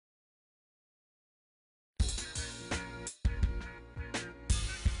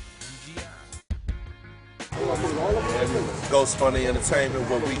Ghost Money Entertainment,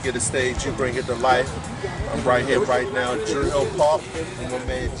 where we get a stage, you bring it to life. I'm right here, right now, in Drill Park with my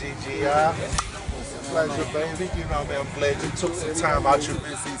man GGI. It's a pleasure, baby. You know, man, I'm glad you took some time out your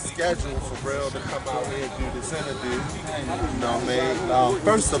busy schedule for real to come out here and do this interview. You know what I mean?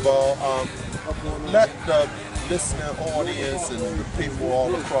 First of all, let the listening audience and the people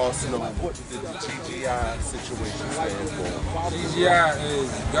all across know what the GGI situation stands for. GGI is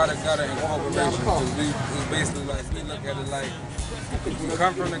gotta incorporation. It's basically like, we look at it like, you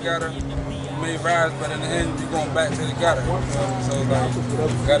come from the gutter, you may rise, but in the end you're going back to the gutter. So it's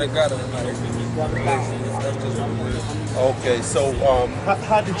like gutter, like that's just what it is. Okay, so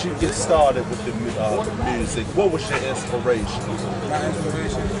how did you get started with the music? What was your inspiration? My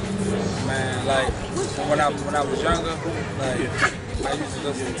inspiration, man, like when I was younger, like I used to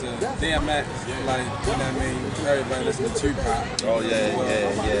listen to DMX, like, you know what I mean? Everybody listen to Tupac. Oh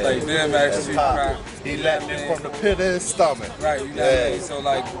yeah. Like DMX, Tupac. He let me from the pit of his stomach. Right, you know what I mean? So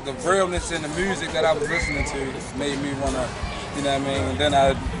like the realness in the music that I was listening to made me wanna, you know what I mean? And then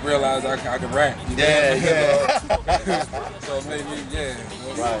I realized I could rap. Yeah. So it made me,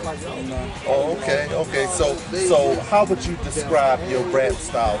 Right. You know. Oh, okay. So how would you describe your rap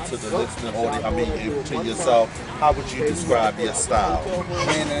style to the listening audience? I mean, to yourself, how would you describe your style?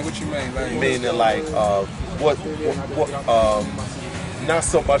 Meaning, what you mean? Like, meaning like what not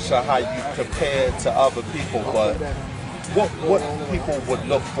so much how you compare to other people, but what people would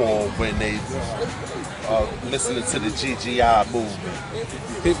look for when they listening to the GGI movement.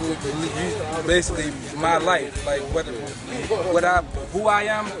 People, basically my life, like who I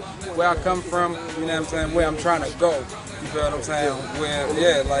am, where I come from, you know what I'm saying, where I'm trying to go. You feel what I'm saying?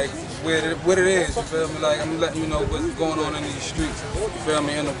 What it is, you feel me? Like, I'm letting you know what's going on in these streets, you feel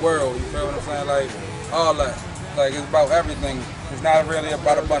me, in the world, you feel what I'm saying? Like, all that. Like, it's about everything. It's not really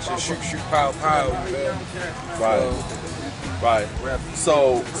about a bunch of shoot, pow, you feel me? Right.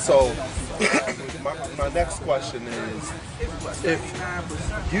 So my next question is, if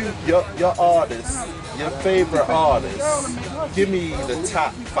your artists, your favorite artists, give me the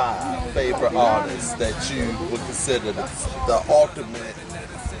top 5 favorite artists that you would consider the ultimate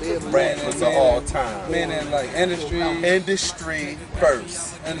rappers of all time. Meaning like Industry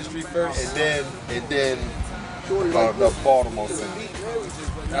first. Industry first. And then the Baltimore scene.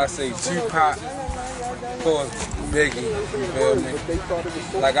 I say Tupac, of course, Biggie, you feel me?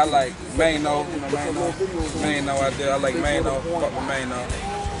 Like, I like Mano, I like Mano, fuck with Mano.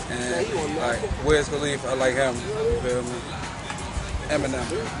 And like Wiz Khalifa, I like him, you feel me? Eminem,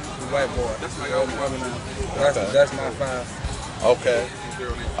 the white boy, Eminem. That's my 5. Okay.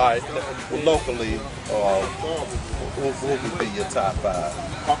 All right. Well, locally, what would be your top 5?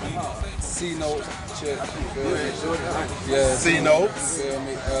 C-Notes, chick, you feel me? Yeah. C-Notes. You feel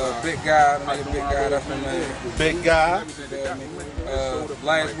me? Big Guy, that's my name. Big Guy. You feel me?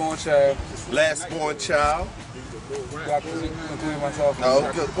 Last Born Child. Do I include myself?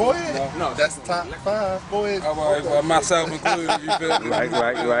 No, good. Go ahead. No, that's top 5. Go ahead. Well, myself included, you feel me?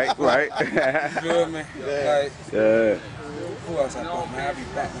 Right. You feel me? Yeah. Like, who else I thought, man? I be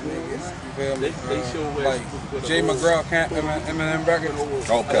back niggas. You feel me? Like Jay McGraw, Eminem Records.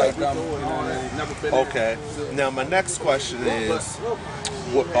 Okay. Like them, you know what I mean? Okay. Now my next question is,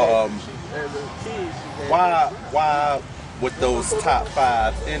 why with those top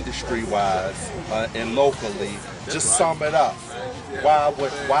 5 industry-wise and locally, just sum it up. Why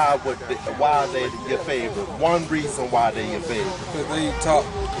are they your favorite? One reason why they're your favorite. Because they talk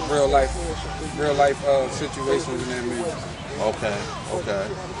real life situations in their music. Okay.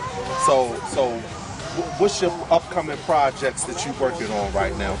 So what's your upcoming projects that you're working on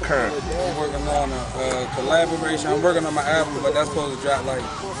right now, currently? I'm working on a collaboration. I'm working on my album, but that's supposed to drop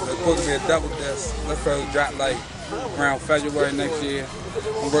it's supposed to be a double disc. That's supposed to drop around February next year.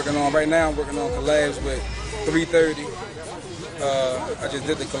 I'm working on collabs with 330. I just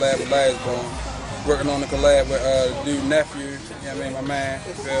did the collab with Last Born. Working on the collab with dude Nephew, you know what I mean, my man,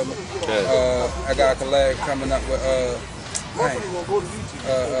 you feel me? I got a collab coming up with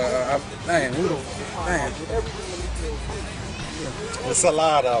It's a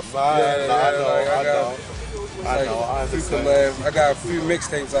lot of them. I know. I understand. I got a few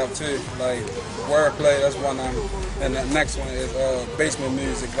mixtapes out too, like Wordplay, that's one and the next one is Basement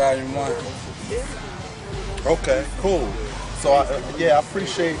Music, Volume 1. Okay, cool. So I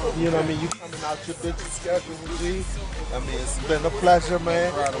appreciate, you know what I mean, you coming out your busy schedule, G. I mean, it's been a pleasure,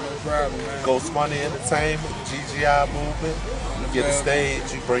 man. No problem, man. Ghost Money Entertainment, GGI Movement. You get a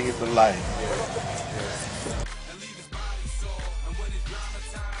stage, you bring it to life.